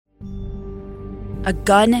a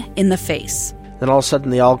gun in the face. Then all of a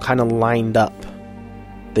sudden, they all kind of lined up.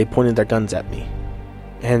 They pointed their guns at me.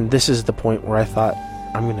 And this is the point where I thought,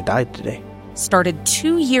 I'm going to die today. Started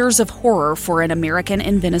 2 years of horror for an American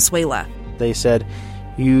in Venezuela. They said,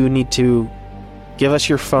 you need to give us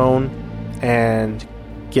your phone and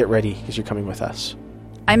get ready because you're coming with us.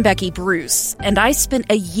 I'm Becky Bruce, and I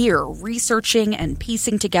spent a year researching and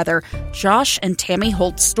piecing together Josh and Tammy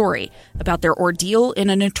Holt's story about their ordeal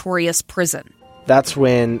in a notorious prison. That's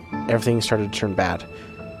when everything started to turn bad.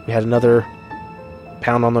 We had another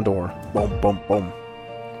pound on the door. Boom, boom, boom.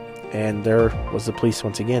 And there was the police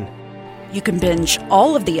once again. You can binge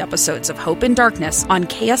all of the episodes of Hope in Darkness on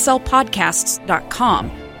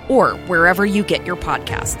KSLpodcasts.com or wherever you get your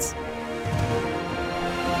podcasts.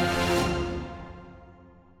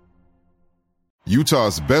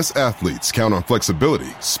 Utah's best athletes count on flexibility,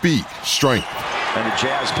 speed, strength. And the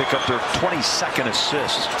Jazz pick up their 22nd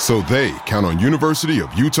assist. So they count on University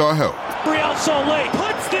of Utah Health. Real Salt Lake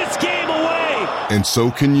puts this game away. And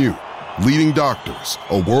so can you. Leading doctors,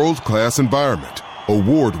 a world-class environment,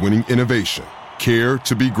 award-winning innovation, care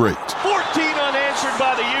to be great. 14 unanswered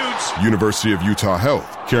by the Utes. University of Utah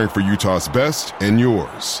Health, caring for Utah's best and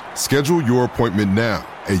yours. Schedule your appointment now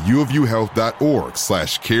at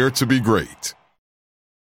uofuhealth.org/care to be great.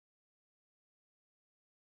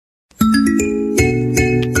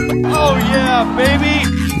 Oh, yeah, baby.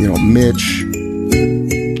 You know, Mitch.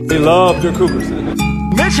 They love their Cougars.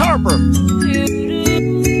 Mitch Harper.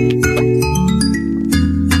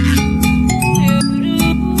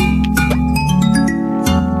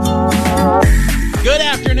 Good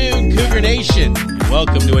afternoon, Cougar Nation.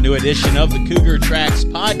 Welcome to a new edition of the Cougar Tracks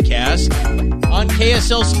podcast on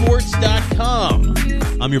KSLSports.com.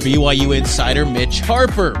 I'm your BYU insider, Mitch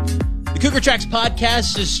Harper. The Cougar Tracks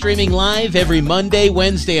podcast is streaming live every Monday,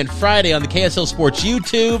 Wednesday, and Friday on the KSL Sports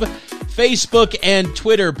YouTube, Facebook, and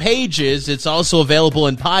Twitter pages. It's also available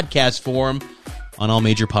in podcast form on all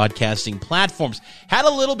major podcasting platforms. Had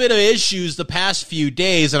a little bit of issues the past few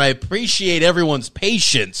days, and I appreciate everyone's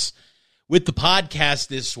patience with the podcast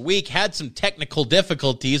this week. Had some technical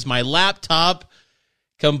difficulties. My laptop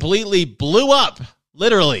completely blew up,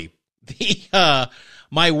 literally.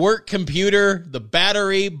 My work computer, the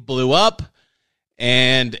battery blew up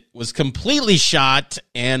and was completely shot,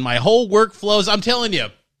 and my whole workflows, I'm telling you,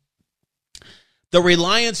 the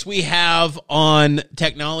reliance we have on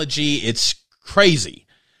technology, it's crazy.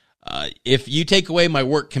 If you take away my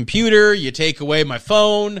work computer, you take away my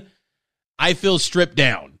phone, I feel stripped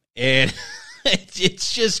down. And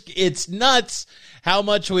it's nuts how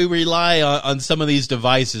much we rely on some of these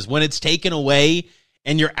devices. When it's taken away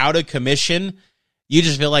and you're out of commission, you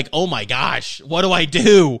just feel like, oh my gosh, what do I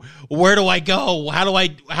do? Where do I go? How do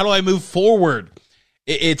I move forward?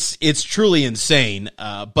 It's truly insane.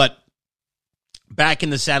 But back in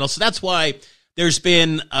the saddle. So that's why there's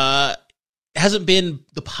been hasn't been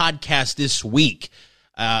the podcast this week.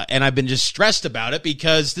 And I've been just stressed about it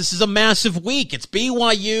because this is a massive week. It's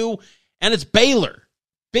BYU and it's Baylor.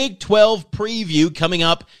 Big 12 preview coming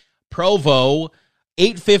up. Provo,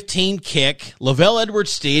 8:15 kick, Lavelle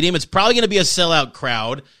Edwards Stadium. It's probably going to be a sellout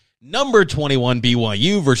crowd. Number 21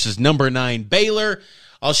 BYU versus number 9 Baylor.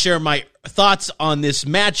 I'll share my thoughts on this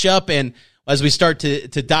matchup and as we start to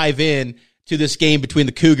dive in to this game between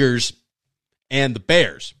the Cougars and the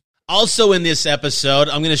Bears. Also in this episode,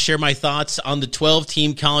 I'm going to share my thoughts on the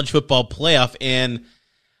 12-team college football playoff. And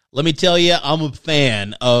let me tell you, I'm a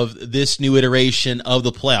fan of this new iteration of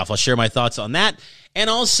the playoff. I'll share my thoughts on that. And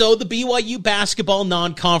also the BYU basketball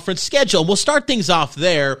non-conference schedule. We'll start things off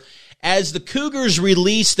there as the Cougars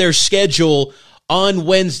release their schedule on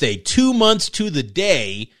Wednesday, 2 months to the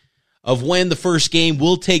day of when the first game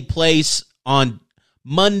will take place on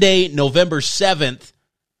Monday, November 7th.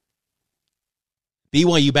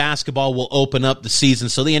 BYU basketball will open up the season.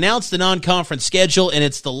 So they announced the non-conference schedule, and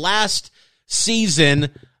it's the last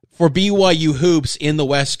season for BYU hoops in the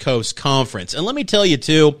West Coast Conference. And let me tell you,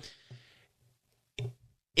 too,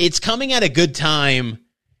 it's coming at a good time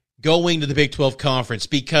going to the Big 12 Conference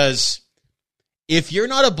because if you're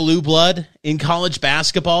not a blue blood in college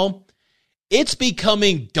basketball, it's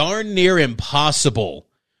becoming darn near impossible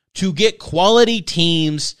to get quality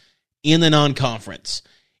teams in the non-conference.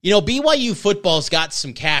 You know, BYU football's got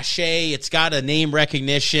some cachet. It's got a name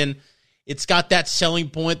recognition. It's got that selling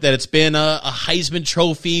point that it's been a Heisman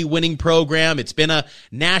Trophy winning program. It's been a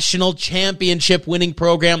national championship winning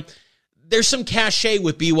program. There's some cachet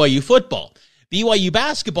with BYU football. BYU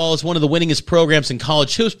basketball is one of the winningest programs in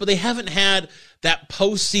college hoops, but they haven't had that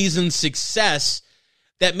postseason success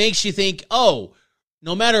that makes you think, oh,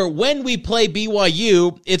 no matter when we play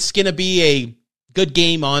BYU, it's going to be a good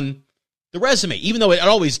game on the resume, even though it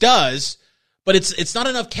always does. But it's not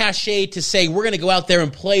enough cachet to say we're going to go out there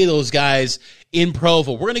and play those guys in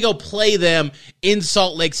Provo. We're going to go play them in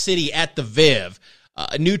Salt Lake City at the Viv,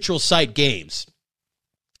 neutral site games.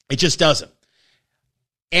 It just doesn't.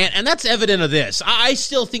 And that's evident of this. I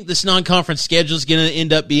still think this non-conference schedule is going to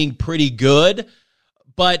end up being pretty good.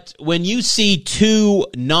 But when you see two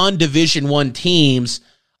non-Division I teams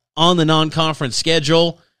on the non-conference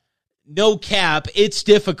schedule, no cap, it's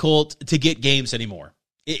difficult to get games anymore.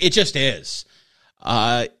 It just is.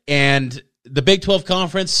 And the Big 12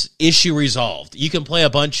 Conference, issue resolved. You can play a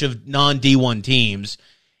bunch of non-D1 teams,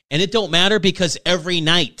 and it don't matter because every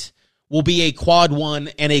night will be a Quad 1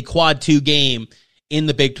 and a Quad 2 game in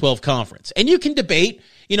the Big 12 Conference. And you can debate,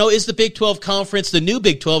 is the Big 12 Conference, the new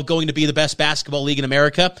Big 12, going to be the best basketball league in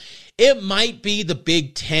America? It might be the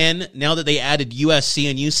Big 10 now that they added USC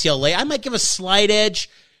and UCLA. I might give a slight edge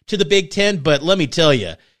to the Big 10, but let me tell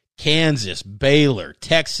you, Kansas, Baylor,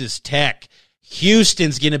 Texas Tech,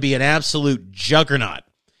 Houston's going to be an absolute juggernaut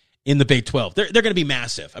in the Big 12. They're going to be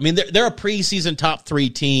massive. I mean, they're a preseason top 3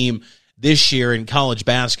 team this year in college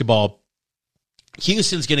basketball.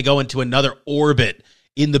 Houston's going to go into another orbit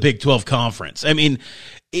in the Big 12 Conference. I mean,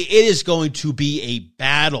 it is going to be a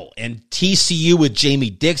battle. And TCU with Jamie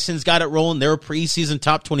Dixon's got it rolling. They're a preseason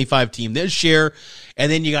top 25 team this year.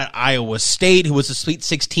 And then you got Iowa State, who was a Sweet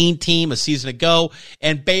 16 team a season ago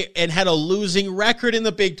and had a losing record in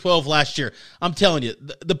the Big 12 last year. I'm telling you,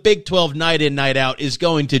 the Big 12 night in, night out is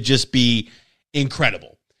going to just be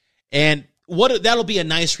incredible. And that'll be a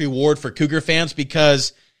nice reward for Cougar fans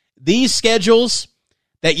because these schedules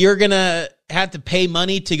that you're going to have to pay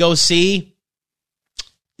money to go see,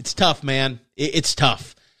 it's tough, man. It's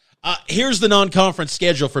tough. Here's the non-conference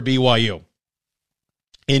schedule for BYU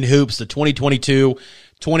in hoops, the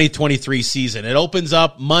 2022-2023 season. It opens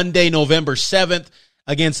up Monday, November 7th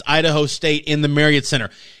against Idaho State in the Marriott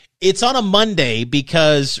Center. It's on a Monday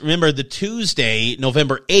because, remember, the Tuesday,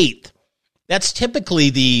 November 8th, that's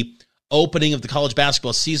typically the opening of the college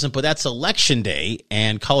basketball season, but that's Election Day,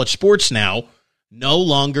 and college sports now no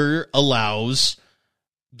longer allows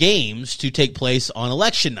games to take place on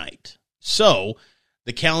election night. So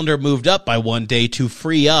the calendar moved up by one day to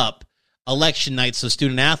free up election night so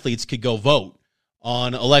student athletes could go vote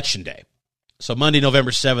on election day. So Monday,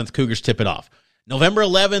 November 7th, Cougars tip it off. November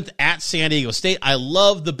 11th at San Diego State. I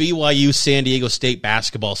love the BYU San Diego State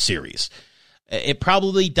basketball series. It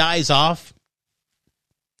probably dies off,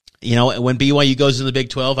 when BYU goes in the Big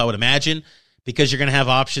 12, I would imagine, because you're going to have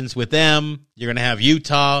options with them. You're going to have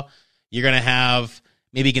Utah. You're going to have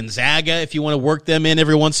maybe Gonzaga if you want to work them in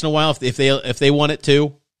every once in a while if they want it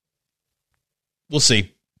to. We'll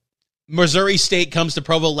see. Missouri State comes to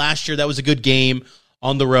Provo last year. That was a good game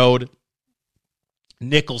on the road.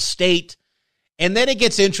 Nicholls State. And then it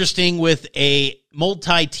gets interesting with a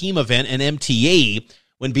multi-team event, an MTA,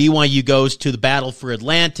 when BYU goes to the Battle for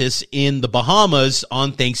Atlantis in the Bahamas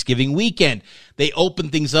on Thanksgiving weekend. They open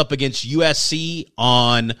things up against USC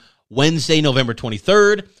on Wednesday, November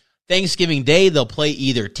 23rd. Thanksgiving Day, they'll play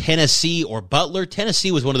either Tennessee or Butler.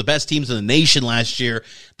 Tennessee was one of the best teams in the nation last year.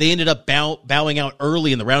 They ended up bowing out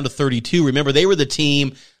early in the round of 32. Remember, they were the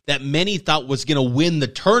team that many thought was going to win the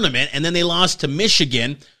tournament, and then they lost to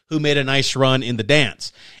Michigan, who made a nice run in the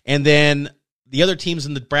dance. And then the other teams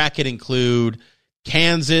in the bracket include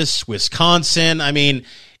Kansas, Wisconsin. I mean,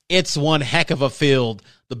 it's one heck of a field,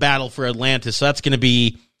 the Battle for Atlantis. So that's going to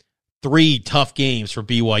be 3 tough games for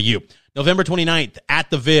BYU. November 29th at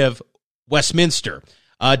the Viv, Westminster.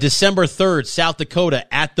 December 3rd, South Dakota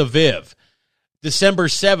at the Viv. December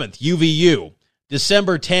 7th, UVU.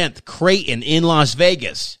 December 10th, Creighton in Las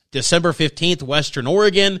Vegas. December 15th, Western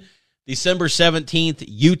Oregon. December 17th,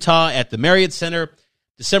 Utah at the Marriott Center.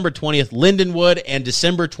 December 20th, Lindenwood. And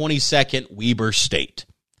December 22nd, Weber State.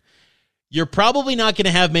 You're probably not going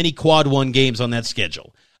to have many Quad 1 games on that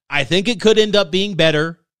schedule. I think it could end up being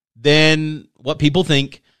better than what people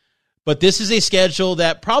think. But this is a schedule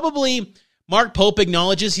that probably Mark Pope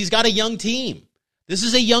acknowledges he's got a young team. This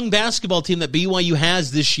is a young basketball team that BYU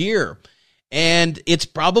has this year. And it's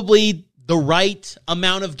probably the right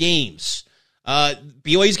amount of games.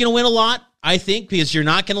 BYU's going to win a lot, I think, because you're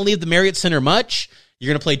not going to leave the Marriott Center much. You're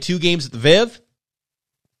going to play 2 games at the Viv.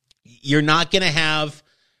 You're not going to have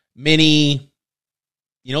many,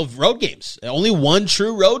 road games. Only one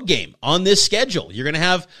true road game on this schedule. You're going to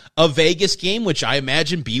have a Vegas game, which I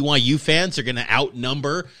imagine BYU fans are going to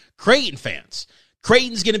outnumber Creighton fans.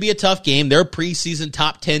 Creighton's going to be a tough game. They're a preseason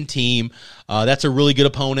top 10 team. That's a really good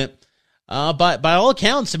opponent. But by all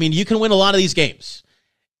accounts, I mean, you can win a lot of these games.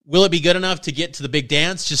 Will it be good enough to get to the big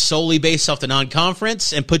dance just solely based off the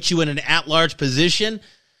non-conference and put you in an at-large position?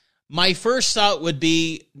 My first thought would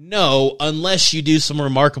be no, unless you do some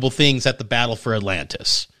remarkable things at the Battle for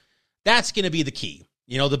Atlantis. That's going to be the key.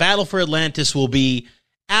 The Battle for Atlantis will be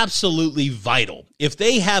absolutely vital. If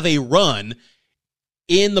they have a run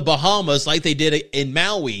in the Bahamas like they did in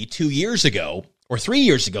Maui 2 years ago, or 3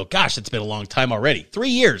 years ago, gosh, it's been a long time already. 3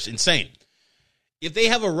 years, insane. If they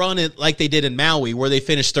have a run like they did in Maui where they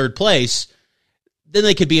finished third place, then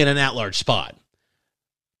they could be in an at-large spot.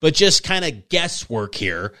 But just kind of guesswork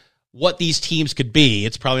here, what these teams could be,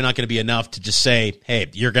 it's probably not going to be enough to just say, hey,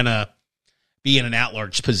 you're going to be in an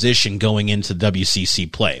at-large position going into WCC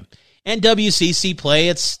play. And WCC play,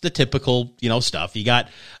 it's the typical, stuff. You got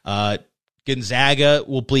Gonzaga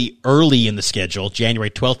will be early in the schedule. January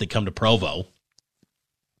 12th, they come to Provo.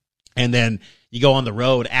 And then you go on the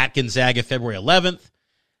road at Gonzaga February 11th,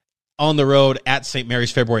 on the road at St.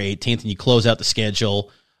 Mary's February 18th, and you close out the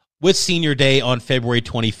schedule with Senior Day on February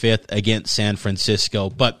 25th against San Francisco.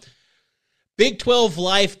 But Big 12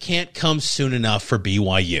 life can't come soon enough for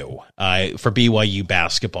BYU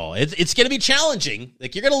basketball. It's going to be challenging.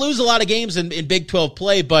 Like, you're going to lose a lot of games in Big 12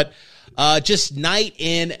 play, but just night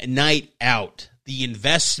in, night out, the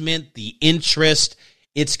investment, the interest,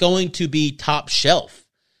 it's going to be top shelf.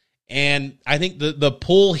 And I think the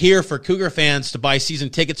pull here for Cougar fans to buy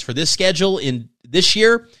season tickets for this schedule in this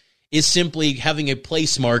year is simply having a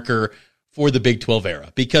place marker for the Big 12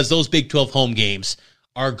 era, because those Big 12 home games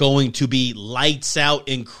are going to be lights out,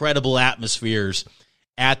 incredible atmospheres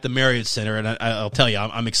at the Marriott Center. And I'll tell you,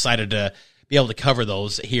 I'm excited to be able to cover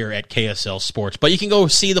those here at KSL Sports. But you can go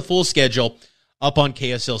see the full schedule up on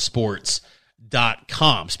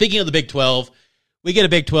KSLSports.com. Speaking of the Big 12, we get a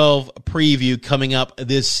Big 12 preview coming up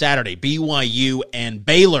this Saturday. BYU and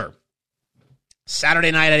Baylor.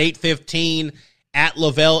 Saturday night at 8:15 at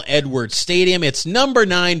Lavelle Edwards Stadium. It's number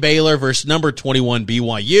 9 Baylor versus number 21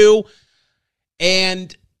 BYU.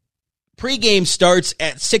 And pregame starts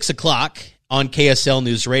at 6 o'clock on KSL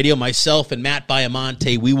News Radio. Myself and Matt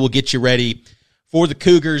Baiamonte, we will get you ready for the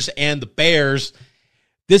Cougars and the Bears.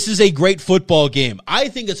 This is a great football game. I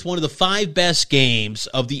think it's one of the 5 best games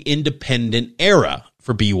of the independent era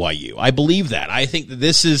for BYU. I believe that. I think that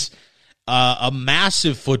this is a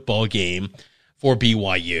massive football game for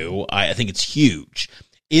BYU. I think it's huge.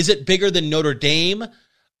 Is it bigger than Notre Dame?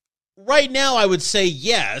 Right now, I would say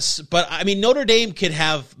yes, but I mean, Notre Dame could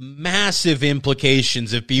have massive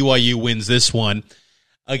implications if BYU wins this one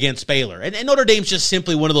against Baylor. And Notre Dame's just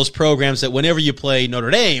simply one of those programs that whenever you play Notre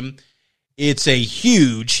Dame, it's a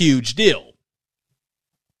huge, huge deal.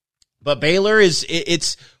 But Baylor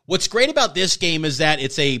it's what's great about this game is that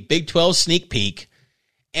it's a Big 12 sneak peek,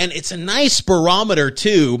 and it's a nice barometer,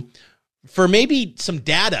 too, for maybe some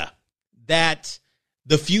data that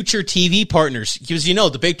the future TV partners, because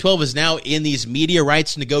the Big 12 is now in these media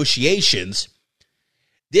rights negotiations.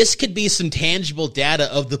 This could be some tangible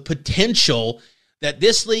data of the potential that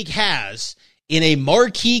this league has in a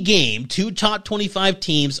marquee game, 2 top 25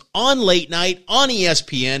 teams on late night on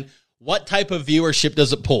ESPN. What type of viewership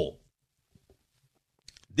does it pull?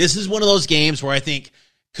 This is one of those games where I think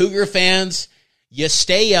Cougar fans, you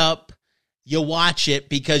stay up, you watch it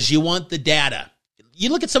because you want the data. You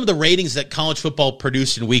look at some of the ratings that college football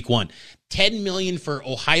produced in week 1. 10 million for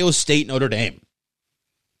Ohio State, Notre Dame.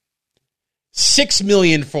 6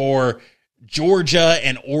 million for Georgia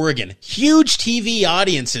and Oregon. Huge TV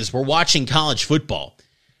audiences were watching college football.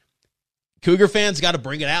 Cougar fans got to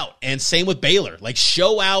bring it out. And same with Baylor. Like,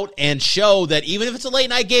 show out and show that even if it's a late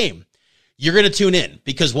night game, you're going to tune in.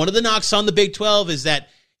 Because one of the knocks on the Big 12 is that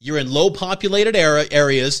you're in low populated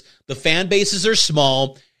areas. The fan bases are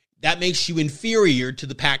small. That makes you inferior to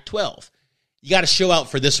the Pac-12. You got to show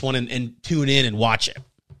out for this one and tune in and watch it.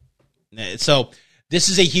 So this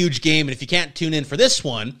is a huge game. And if you can't tune in for this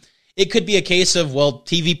one, it could be a case of, well,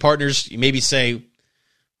 TV partners maybe say,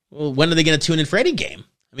 well, when are they going to tune in for any game?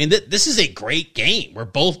 I mean, this is a great game where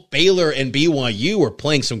both Baylor and BYU are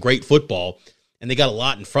playing some great football, and they got a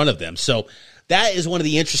lot in front of them. So that is one of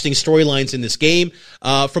the interesting storylines in this game.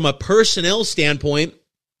 From a personnel standpoint,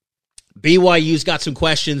 BYU's got some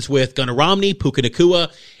questions with Gunnar Romney, Puka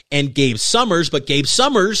Nacua, and Gabe Summers. But Gabe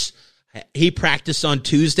Summers, he practiced on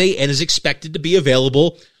Tuesday and is expected to be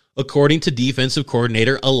available, according to defensive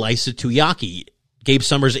coordinator Elisa Tuyaki. Gabe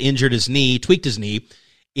Summers tweaked his knee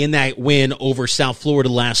in that win over South Florida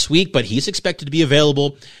last week, but he's expected to be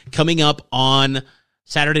available coming up on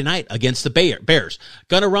Saturday night against the Bears.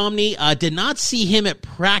 Gunnar Romney did not see him at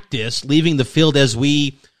practice leaving the field as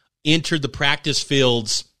we entered the practice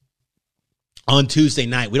fields on Tuesday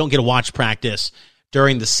night. We don't get to watch practice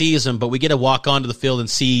during the season, but we get to walk onto the field and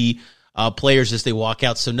see players as they walk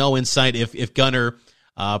out. So no insight if Gunnar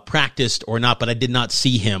practiced or not, but I did not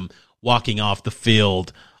see him walking off the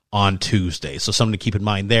field on Tuesday. So something to keep in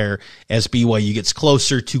mind there as BYU gets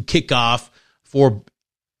closer to kickoff for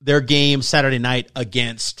their game Saturday night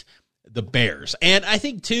against the Bears. And I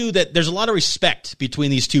think, too, that there's a lot of respect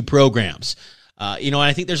between these two programs.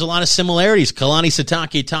 I think there's a lot of similarities. Kalani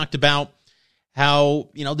Sitake talked about how,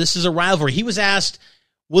 this is a rivalry. He was asked,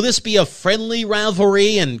 will this be a friendly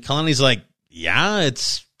rivalry? And Kalani's like, yeah,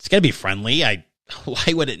 it's going to be friendly. Why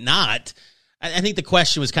would it not? I think the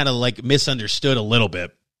question was kind of like misunderstood a little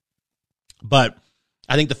bit. But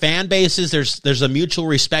I think the fan bases, there's a mutual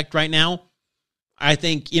respect right now. I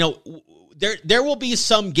think, there will be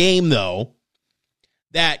some game, though,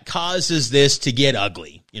 that causes this to get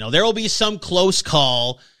ugly. There will be some close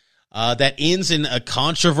call that ends in a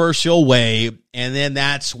controversial way, and then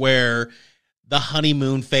that's where the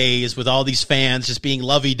honeymoon phase with all these fans just being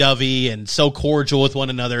lovey-dovey and so cordial with one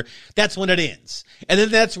another, that's when it ends. And then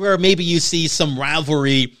that's where maybe you see some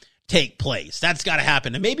rivalry take place. That's got to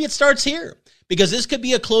happen. And maybe it starts here because this could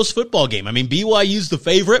be a close football game. I mean, BYU's the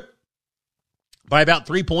favorite by about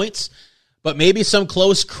 3 points, but maybe some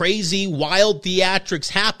close, crazy, wild theatrics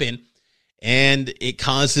happen and it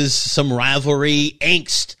causes some rivalry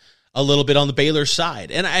angst a little bit on the Baylor side.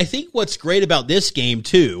 And I think what's great about this game,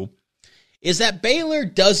 too, is that Baylor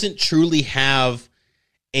doesn't truly have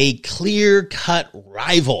a clear-cut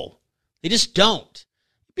rival. They just don't.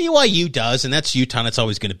 BYU does, and that's Utah, and it's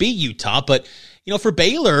always going to be Utah. But, for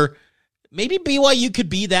Baylor, maybe BYU could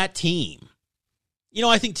be that team.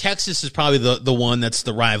 I think Texas is probably the one that's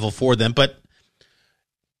the rival for them, but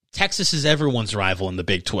Texas is everyone's rival in the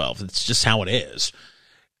Big 12. It's just how it is.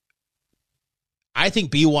 I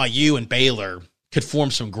think BYU and Baylor could form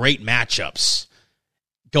some great matchups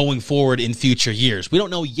going forward in future years. We don't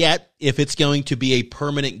know yet if it's going to be a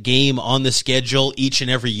permanent game on the schedule each and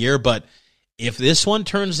every year, but if this one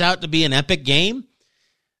turns out to be an epic game,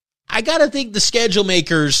 I got to think the schedule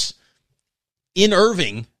makers in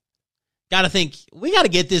Irving got to think, we got to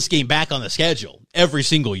get this game back on the schedule every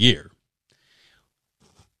single year.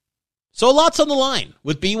 So lots on the line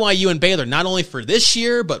with BYU and Baylor, not only for this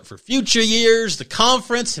year, but for future years, the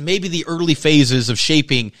conference, and maybe the early phases of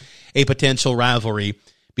shaping a potential rivalry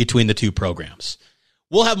between the two programs.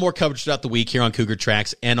 We'll have more coverage throughout the week here on Cougar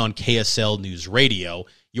Tracks and on KSL News Radio,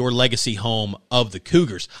 your legacy home of the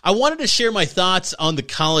Cougars. I wanted to share my thoughts on the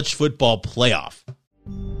college football playoff.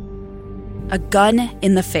 A gun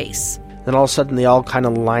in the face. Then all of a sudden they all kind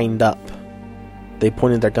of lined up. They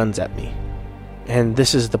pointed their guns at me. And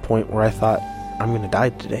this is the point where I thought, I'm going to die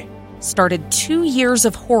today. Started 2 years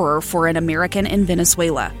of horror for an American in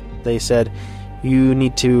Venezuela. They said, you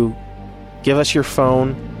need to give us your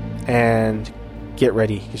phone and get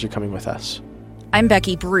ready because you're coming with us. I'm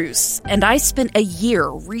Becky Bruce, and I spent a year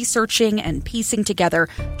researching and piecing together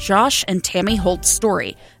Josh and Tammy Holt's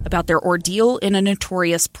story about their ordeal in a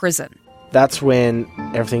notorious prison. That's when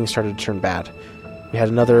everything started to turn bad. We had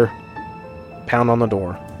another pound on the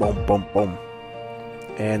door. Boom, boom, boom.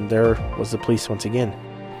 And there was the police once again.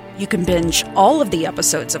 You can binge all of the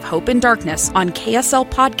episodes of Hope and Darkness on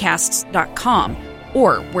KSLpodcasts.com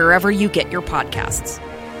or wherever you get your podcasts.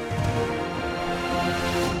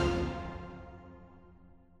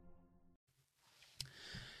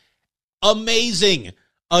 Amazing.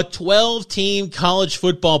 A 12-team college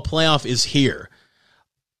football playoff is here.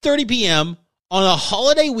 30 p.m. on a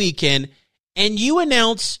holiday weekend, and you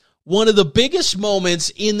announce one of the biggest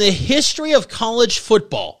moments in the history of college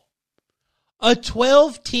football. A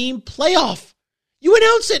 12-team playoff. You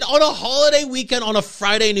announce it on a holiday weekend on a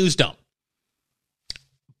Friday news dump.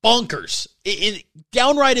 Bonkers.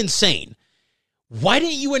 Downright insane. Why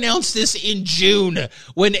didn't you announce this in June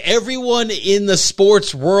when everyone in the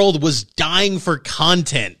sports world was dying for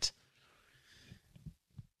content?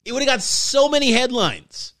 It would have got so many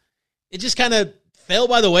headlines. It just kind of fell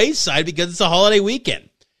by the wayside because it's a holiday weekend.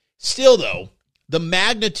 Still, though, the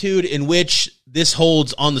magnitude in which this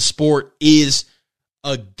holds on the sport is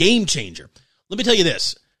a game changer. Let me tell you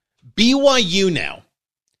this. BYU now,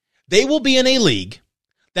 they will be in a league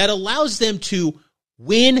that allows them to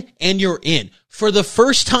win and you're in. For the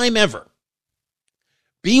first time ever,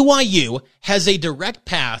 BYU has a direct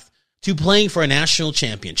path to playing for a national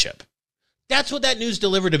championship. That's what that news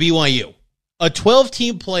delivered to BYU. A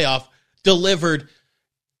 12-team playoff delivered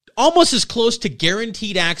almost as close to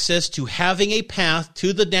guaranteed access to having a path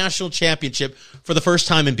to the national championship for the first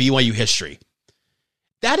time in BYU history.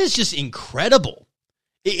 That is just incredible.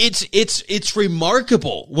 It's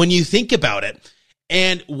remarkable when you think about it.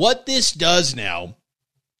 And what this does now,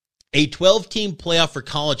 a 12-team playoff for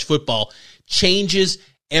college football, changes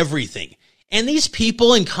everything. And these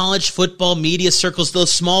people in college football media circles,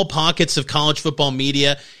 those small pockets of college football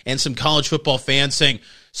media and some college football fans saying,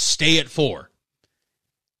 stay at 4.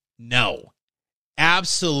 No.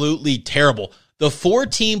 Absolutely terrible. The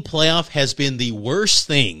 4-team playoff has been the worst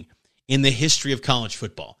thing in the history of college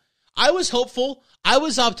football. I was hopeful. I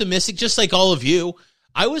was optimistic, just like all of you.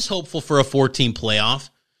 I was hopeful for a 4-team playoff,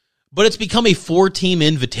 but it's become a 4-team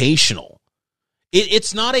invitational.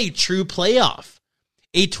 It's not a true playoff.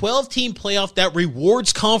 A 12-team playoff that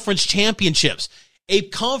rewards conference championships. A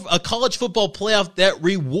college football playoff that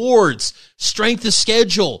rewards strength of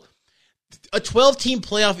schedule. A 12-team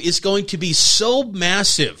playoff is going to be so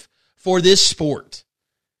massive for this sport.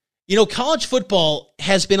 You know, college football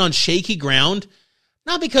has been on shaky ground,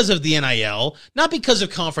 not because of the NIL, not because of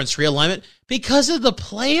conference realignment, because of the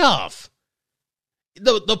playoff.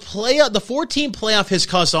 The 4-team playoff has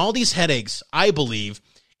caused all these headaches, I believe,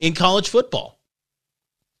 in college football.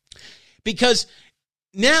 Because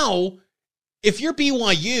now, if you're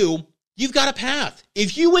BYU, you've got a path.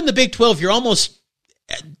 If you win the Big 12, you're almost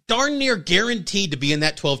darn near guaranteed to be in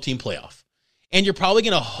that 12-team playoff. And you're probably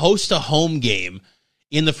going to host a home game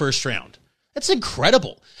in the first round. That's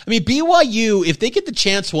incredible. I mean, BYU, if they get the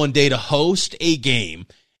chance one day to host a game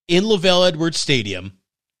in LaVell Edwards Stadium,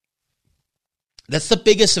 that's the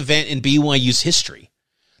biggest event in BYU's history.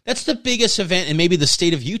 That's the biggest event in maybe the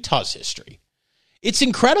state of Utah's history. It's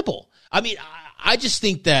incredible. I mean, I just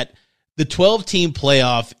think that the 12-team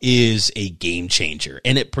playoff is a game changer,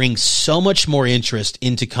 and it brings so much more interest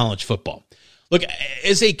into college football. Look,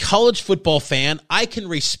 as a college football fan, I can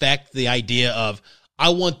respect the idea of I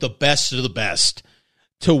want the best of the best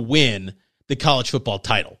to win the college football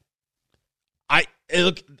title.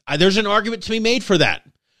 There's an argument to be made for that.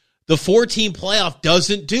 The 4-team playoff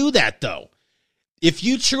doesn't do that, though. If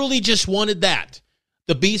you truly just wanted that,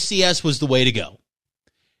 the BCS was the way to go.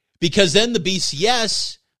 Because then the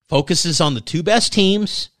BCS focuses on the 2 best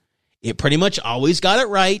teams. It pretty much always got it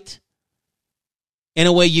right. And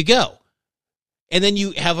away you go. And then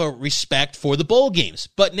you have a respect for the bowl games.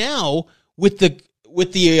 But now, with the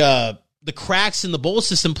cracks in the bowl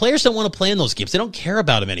system, players don't want to play in those games. They don't care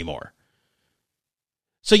about them anymore.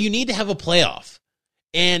 So you need to have a playoff.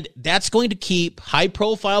 And that's going to keep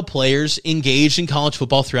high-profile players engaged in college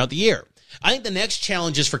football throughout the year. I think the next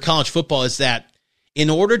challenges for college football is that in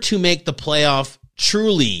order to make the playoff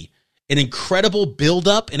truly an incredible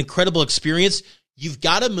build-up, an incredible experience, you've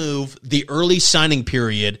got to move the early signing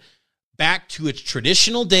period back to its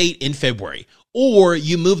traditional date in February, or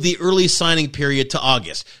you move the early signing period to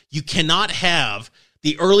August. You cannot have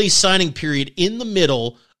the early signing period in the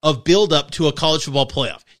middle of build-up to a college football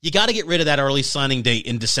playoff. You got to get rid of that early signing date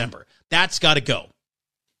in December. That's got to go.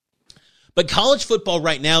 But college football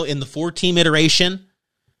right now in the 4-team iteration,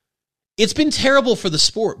 it's been terrible for the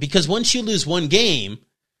sport because once you lose one game,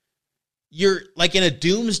 you're like in a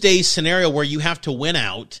doomsday scenario where you have to win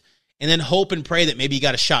out and then hope and pray that maybe you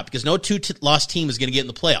got a shot because no 2-loss team is going to get in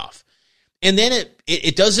the playoff. And then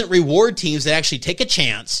it doesn't reward teams that actually take a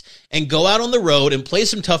chance and go out on the road and play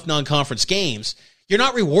some tough non-conference games. You're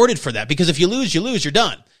not rewarded for that because if you lose, you're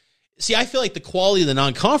done. See, I feel like the quality of the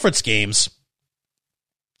non-conference games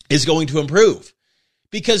is going to improve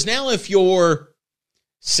because now if you're,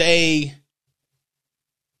 say,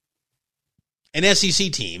 an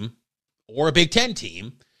SEC team or a Big Ten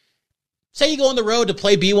team, say you go on the road to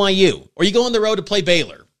play BYU or you go on the road to play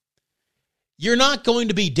Baylor, you're not going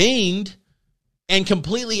to be dinged and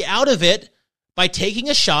completely out of it by taking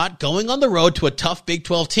a shot, going on the road to a tough Big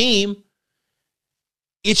 12 team.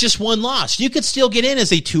 It's just one loss. You could still get in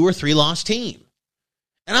as a 2 or 3 loss team.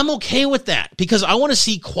 And I'm okay with that because I want to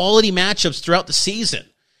see quality matchups throughout the season.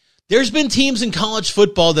 There's been teams in college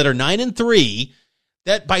football that are 9-3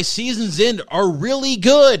 that by season's end are really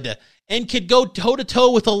good and could go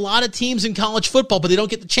toe-to-toe with a lot of teams in college football, but they don't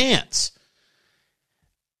get the chance.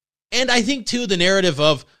 And I think, too, the narrative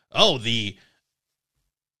of,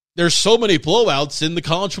 there's so many blowouts in the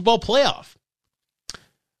college football playoff.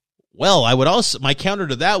 Well, my counter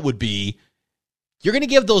to that would be, you're going to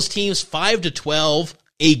give those teams 5-12,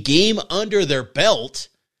 a game under their belt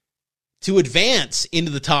to advance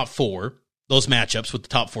into the top 4, those matchups with the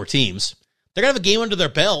top 4 teams. They're going to have a game under their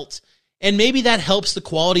belt, and maybe that helps the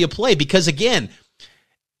quality of play because, again,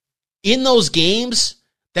 in those games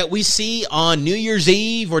that we see on New Year's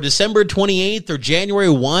Eve or December 28th or January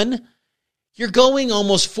 1, you're going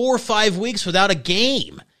almost 4 or 5 weeks without a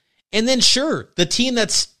game. And then, sure, the team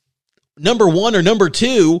that's number 1 or number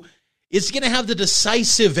 2 is going to have the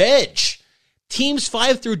decisive edge. Teams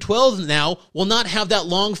 5-12 now will not have that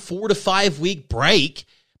long 4 to 5 week break.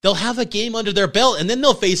 They'll have a game under their belt, and then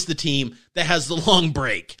they'll face the team that has the long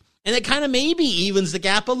break. And it kind of maybe evens the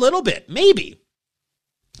gap a little bit. Maybe.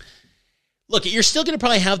 Look, you're still going to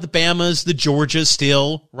probably have the Bamas, the Georgias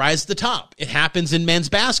still rise to the top. It happens in men's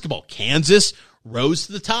basketball. Kansas rose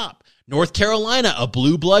to the top. North Carolina, a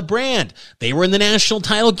blue blood brand. They were in the national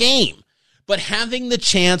title game. But having the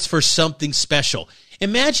chance for something special.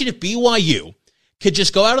 Imagine if BYU could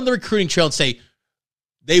just go out on the recruiting trail and say,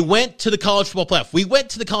 they went to the college football playoff. We went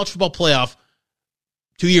to the college football playoff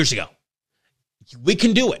 2 years ago. We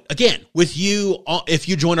can do it again with you if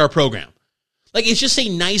you join our program. Like, it's just a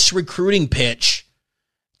nice recruiting pitch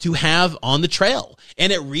to have on the trail,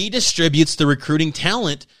 and it redistributes the recruiting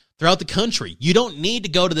talent throughout the country. You don't need to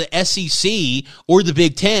go to the SEC or the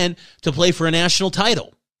Big Ten to play for a national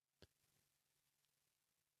title.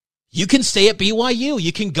 You can stay at BYU.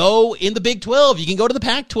 You can go in the Big 12. You can go to the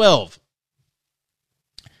Pac-12.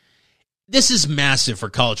 This is massive for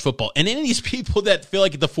college football. And any of these people that feel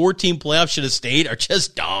like the 4-team playoff should have stayed are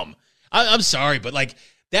just dumb. I'm sorry, but like,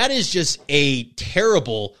 that is just a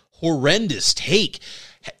terrible, horrendous take.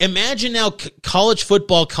 Imagine now college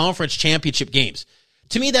football conference championship games.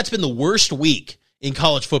 To me, that's been the worst week in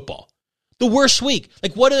college football. The worst week.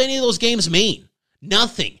 Like, what do any of those games mean?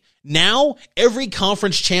 Nothing. Now, every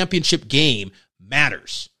conference championship game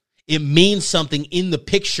matters. It means something in the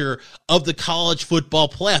picture of the college football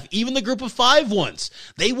playoff. Even the group of 5 ones,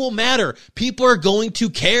 they will matter. People are going to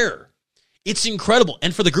care. It's incredible.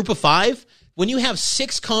 And for the group of 5, when you have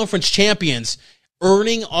 6 conference champions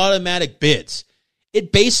earning automatic bids,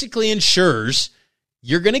 it basically ensures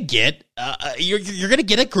you're going to get you're going to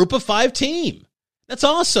get a group of 5 team. That's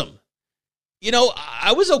awesome. You know,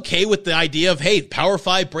 I was okay with the idea of, hey, Power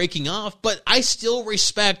 5 breaking off, but I still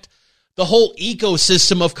respect the whole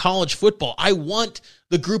ecosystem of college football. I want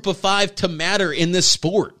the group of 5 to matter in this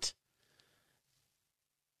sport.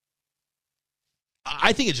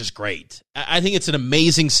 I think it's just great. I think it's an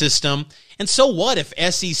amazing system. And so what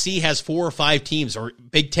if SEC has 4 or 5 teams or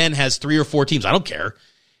Big Ten has 3 or 4 teams? I don't care.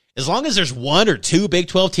 As long as there's 1 or 2 Big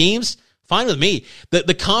 12 teams, fine with me.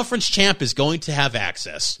 The conference champ is going to have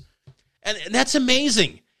access. And that's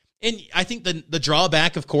amazing. And I think the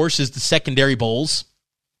drawback, of course, is the secondary bowls.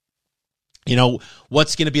 You know,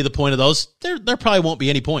 what's going to be the point of those? There probably won't be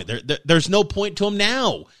any point. There's no point to them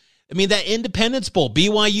now. I mean, that Independence Bowl,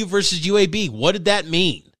 BYU versus UAB, what did that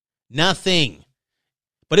mean? Nothing.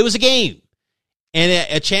 But it was a game and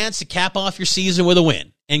a chance to cap off your season with a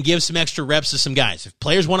win and give some extra reps to some guys. If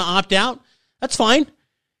players want to opt out, that's fine.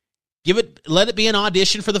 Let it be an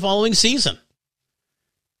audition for the following season.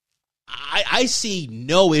 I see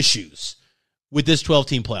no issues with this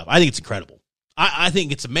 12-team playoff. I think it's incredible. I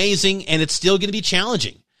think it's amazing, and it's still going to be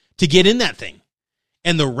challenging to get in that thing.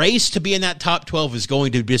 And the race to be in that top 12 is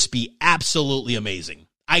going to just be absolutely amazing.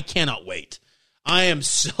 I cannot wait. I am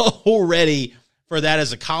so ready for that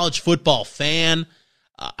as a college football fan.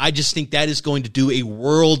 I just think that is going to do a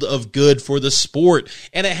world of good for the sport.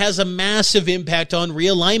 And it has a massive impact on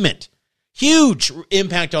realignment. Huge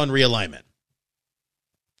impact on realignment.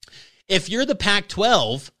 If you're the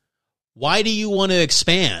Pac-12, why do you want to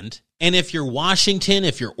expand? And if you're Washington,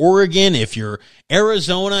 if you're Oregon, if you're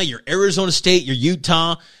Arizona, you're Arizona State, you're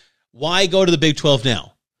Utah, why go to the Big 12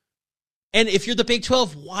 now? And if you're the Big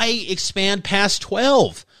 12, why expand past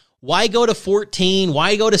 12? Why go to 14?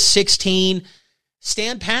 Why go to 16?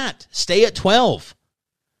 Stand pat. Stay at 12.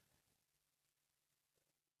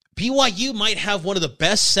 BYU might have one of the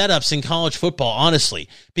best setups in college football, honestly,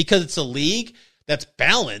 because it's a league that's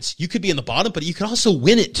balanced. You could be in the bottom, but you could also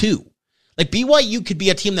win it too. Like, BYU could be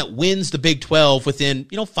a team that wins the Big 12 within,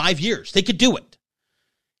 5 years. They could do it.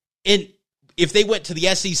 And if they went to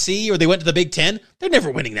the SEC or they went to the Big 10, they're never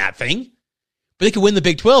winning that thing. But they could win the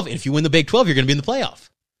Big 12. And if you win the Big 12, you're going to be in the playoff.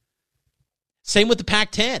 Same with the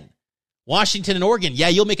Pac-10. Washington and Oregon, yeah,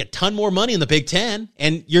 you'll make a ton more money in the Big 10,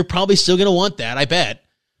 and you're probably still going to want that, I bet.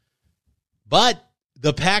 But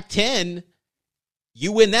the Pac-10,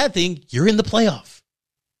 you win that thing, you're in the playoff.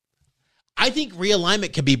 I think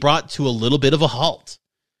realignment can be brought to a little bit of a halt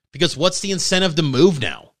because what's the incentive to move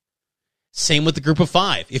now? Same with the group of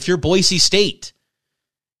 5. If you're Boise State,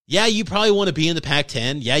 yeah, you probably want to be in the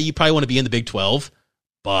Pac-10. Yeah, you probably want to be in the Big 12,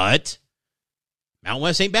 but Mountain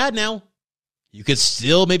West ain't bad now. You could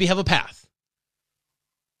still maybe have a path.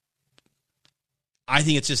 I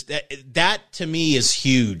think it's just that to me is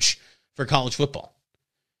huge for college football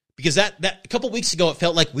because that a couple weeks ago, it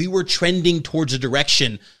felt like we were trending towards a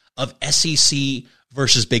direction of SEC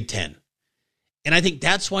versus Big 10. And I think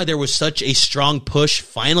that's why there was such a strong push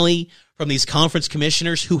finally from these conference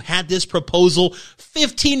commissioners who had this proposal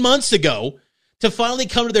 15 months ago to finally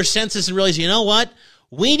come to their senses and realize, you know what?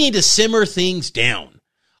 We need to simmer things down.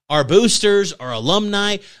 our boosters, our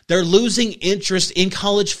alumni, they're losing interest in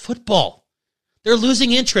college football. They're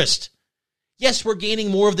losing interest. Yes, we're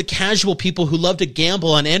gaining more of the casual people who love to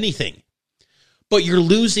gamble on anything. But you're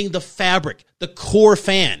losing the fabric, the core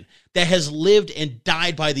fan that has lived and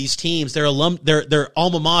died by these teams, their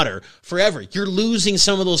alma mater forever. You're losing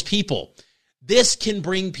some of those people. This can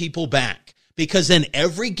bring people back because then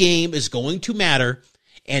every game is going to matter,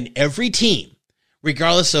 and every team,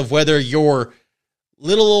 regardless of whether you're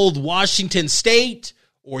little old Washington State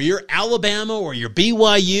or you're Alabama or you're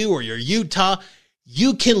BYU or you're Utah,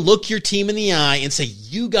 you can look your team in the eye and say,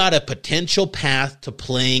 you got a potential path to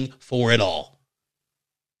playing for it all.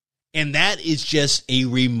 And that is just a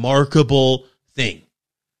remarkable thing.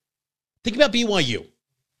 Think about BYU.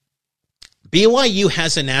 BYU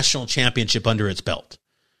has a national championship under its belt.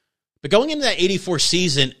 But going into that 84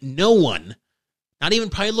 season, no one, not even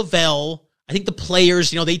probably Lavelle, I think the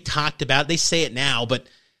players, they talked about it, they say it now, but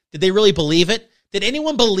did they really believe it? Did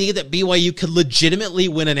anyone believe that BYU could legitimately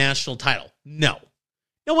win a national title? No.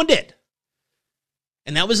 No one did.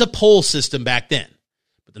 And that was a poll system back then.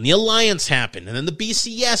 But then the Alliance happened, and then the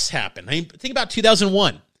BCS happened. I mean, think about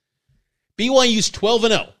 2001. BYU's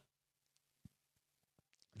 12-0.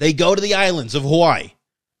 They go to the islands of Hawaii.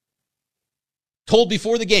 Told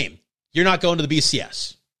before the game, you're not going to the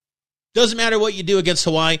BCS. Doesn't matter what you do against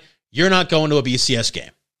Hawaii, you're not going to a BCS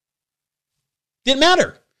game. Didn't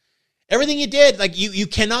matter. Everything you did, like you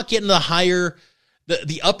cannot get into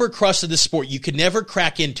the upper crust of the sport. You could never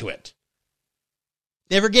crack into it.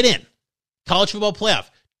 Never get in. College football playoff,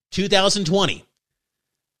 2020.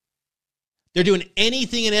 They're doing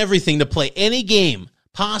anything and everything to play any game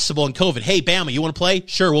possible in COVID. Hey, Bama, you want to play?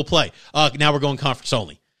 Sure, we'll play. Now we're going conference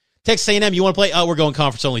only. Texas A&M, you want to play? We're going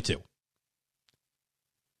conference only too.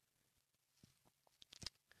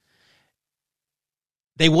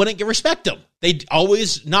 They wouldn't respect them. They'd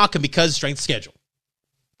always knock them because strength schedule.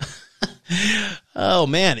 Oh,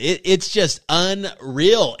 man, it's just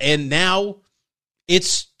unreal. And now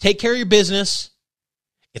it's take care of your business.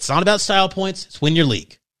 It's not about style points. It's win your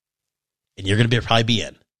league. And you're going to probably be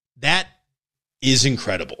in. That is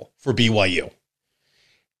incredible for BYU.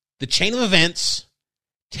 The chain of events,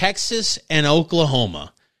 Texas and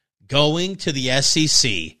Oklahoma going to the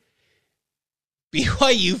SEC,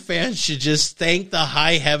 BYU fans should just thank the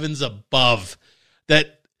high heavens above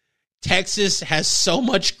that Texas has so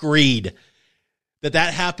much greed that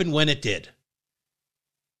happened when it did.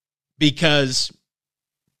 Because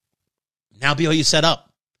now BYU set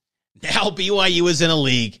up. Now BYU is in a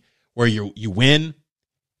league where you win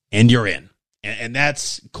and you're in. And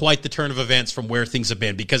that's quite the turn of events from where things have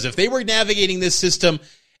been. Because if they were navigating this system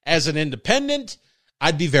as an independent,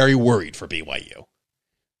 I'd be very worried for BYU.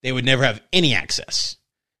 They would never have any access.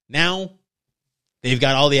 Now, they've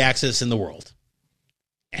got all the access in the world.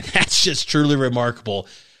 And that's just truly remarkable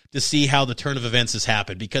to see how the turn of events has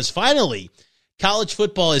happened. Because finally, college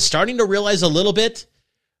football is starting to realize a little bit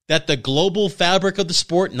that the global fabric of the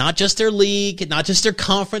sport, not just their league, not just their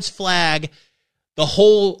conference flag, the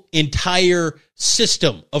whole entire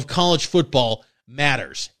system of college football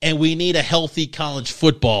matters. And we need a healthy college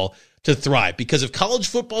football to thrive. Because if college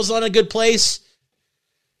football is not in a good place,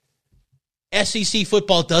 SEC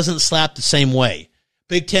football doesn't slap the same way.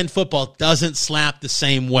 Big Ten football doesn't slap the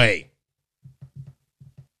same way.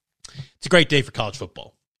 It's a great day for college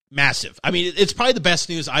football. Massive. I mean, it's probably the best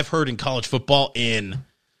news I've heard in college football in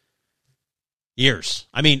years.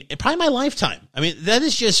 I mean, probably my lifetime. I mean, that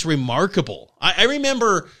is just remarkable. I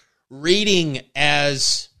remember reading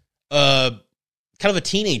as kind of a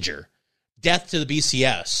teenager, Death to the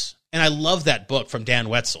BCS. And I love that book from Dan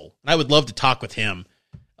Wetzel. And I would love to talk with him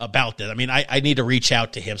about that. I mean, I need to reach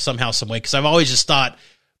out to him somehow, some way, because I've always just thought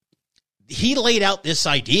he laid out this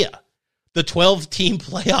idea, the 12-team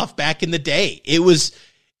playoff back in the day. It was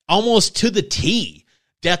almost to the T,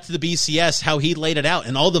 Death to the BCS, how he laid it out,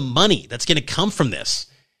 and all the money that's going to come from this.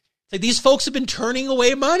 It's like these folks have been turning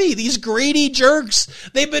away money. These greedy jerks,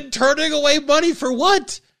 they've been turning away money for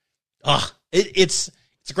what? It's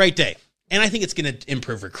a great day. And I think it's going to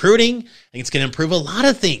improve recruiting. I think it's going to improve a lot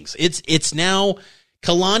of things. It's now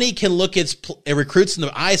Kalani can look at recruits in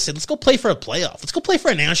the eye and say, let's go play for a playoff. Let's go play for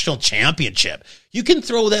a national championship. You can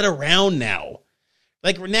throw that around now.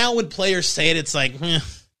 Like now when players say it, it's like,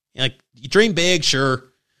 you dream big, sure.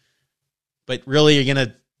 But really, you're not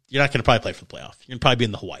going to probably play for the playoff. You're going to probably be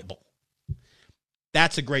in the Hawaii Bowl.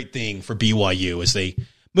 That's a great thing for BYU as they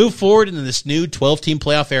move forward into this new 12-team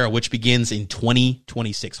playoff era, which begins in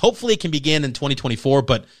 2026. Hopefully it can begin in 2024,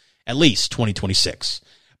 but at least 2026.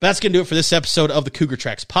 But that's going to do it for this episode of the Cougar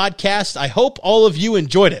Tracks podcast. I hope all of you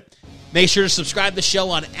enjoyed it. Make sure to subscribe to the show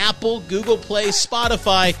on Apple, Google Play,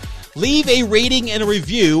 Spotify. Leave a rating and a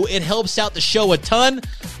review. It helps out the show a ton.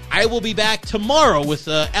 I will be back tomorrow with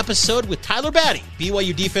an episode with Tyler Batty,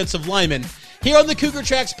 BYU defensive lineman, here on the Cougar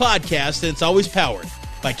Tracks podcast, and it's always powered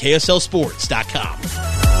by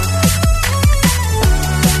KSLSports.com.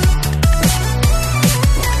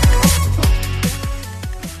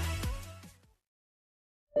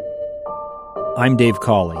 I'm Dave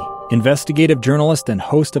Cawley, investigative journalist and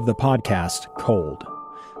host of the podcast Cold.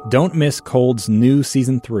 Don't miss Cold's new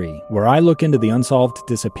Season 3, where I look into the unsolved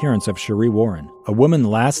disappearance of Cherie Warren, a woman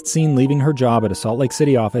last seen leaving her job at a Salt Lake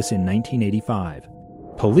City office in 1985.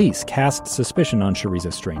 Police cast suspicion on Cherie's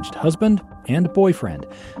estranged husband and boyfriend,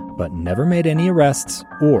 but never made any arrests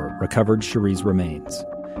or recovered Cherie's remains.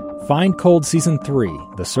 Find Cold Season 3,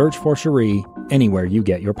 The Search for Cherie, anywhere you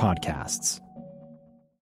get your podcasts.